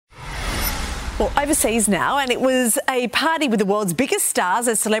Well, overseas now, and it was a party with the world's biggest stars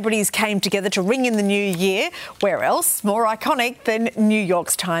as celebrities came together to ring in the new year. Where else more iconic than New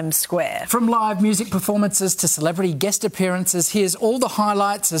York's Times Square? From live music performances to celebrity guest appearances, here's all the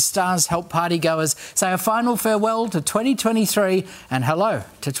highlights as stars help partygoers say a final farewell to 2023 and hello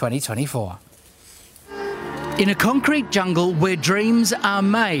to 2024. In a concrete jungle where dreams are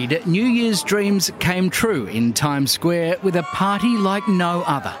made, New Year's dreams came true in Times Square with a party like no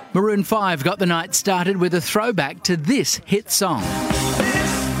other. Maroon 5 got the night started with a throwback to this hit song.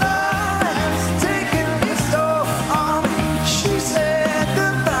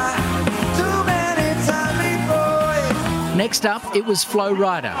 Next up, it was Flo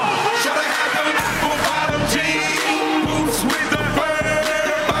Rida.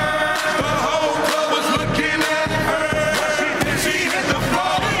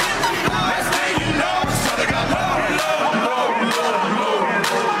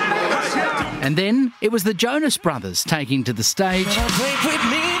 And then it was the Jonas Brothers taking to the stage.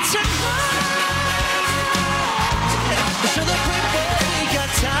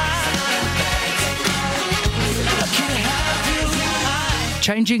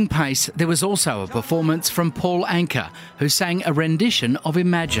 Changing pace, there was also a performance from Paul Anka, who sang a rendition of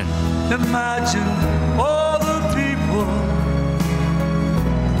Imagine. Imagine all the people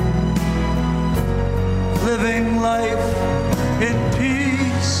living life in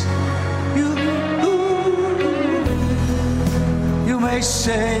peace. You may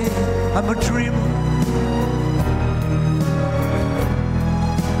say I'm a dreamer,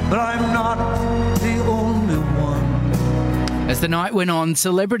 but I'm not the only one. As the night went on,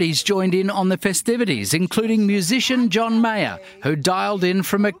 celebrities joined in on the festivities, including musician John Mayer, who dialed in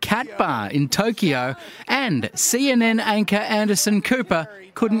from a cat bar in Tokyo, and CNN anchor Anderson Cooper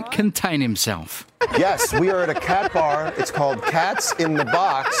couldn't contain himself. Yes, we are at a cat bar. It's called Cats in the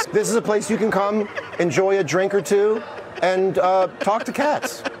Box. This is a place you can come, enjoy a drink or two, and talk to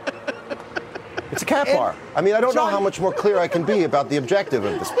cats. It's a cat bar. I mean, I don't know how much more clear I can be about the objective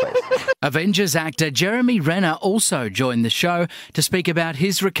of this place. Avengers actor Jeremy Renner also joined the show to speak about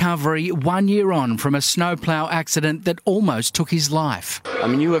his recovery 1 year on from a snowplow accident that almost took his life. I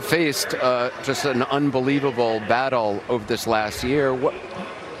mean, you have faced just an unbelievable battle over this last year.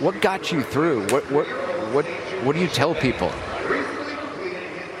 What got you through? What do you tell people?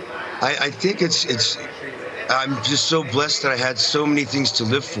 I think it's. I'm just so blessed that I had so many things to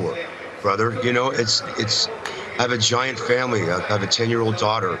live for, brother. You know, it's. I have a giant family. I have a 10-year-old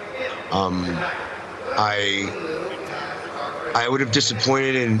daughter. I would have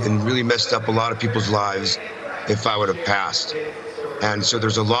disappointed and really messed up a lot of people's lives if I would have passed. And so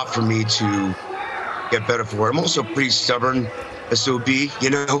there's a lot for me to get better for. I'm also pretty stubborn SOB, you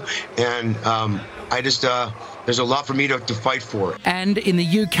know, and I just. There's a lot for me to fight for. And in the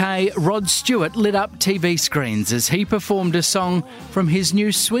UK, Rod Stewart lit up TV screens as he performed a song from his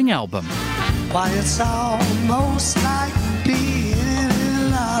new swing album. Why, it's almost like being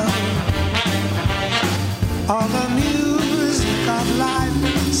in love. All the music of life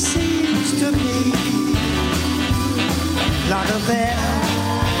seems to me like a bell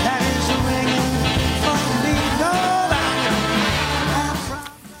that is ringing for me.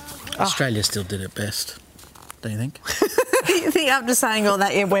 Australia still did it best. Don't you think? You think after saying all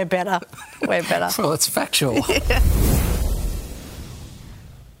that, yeah, we're better. We're better. Well, it's factual. Yeah.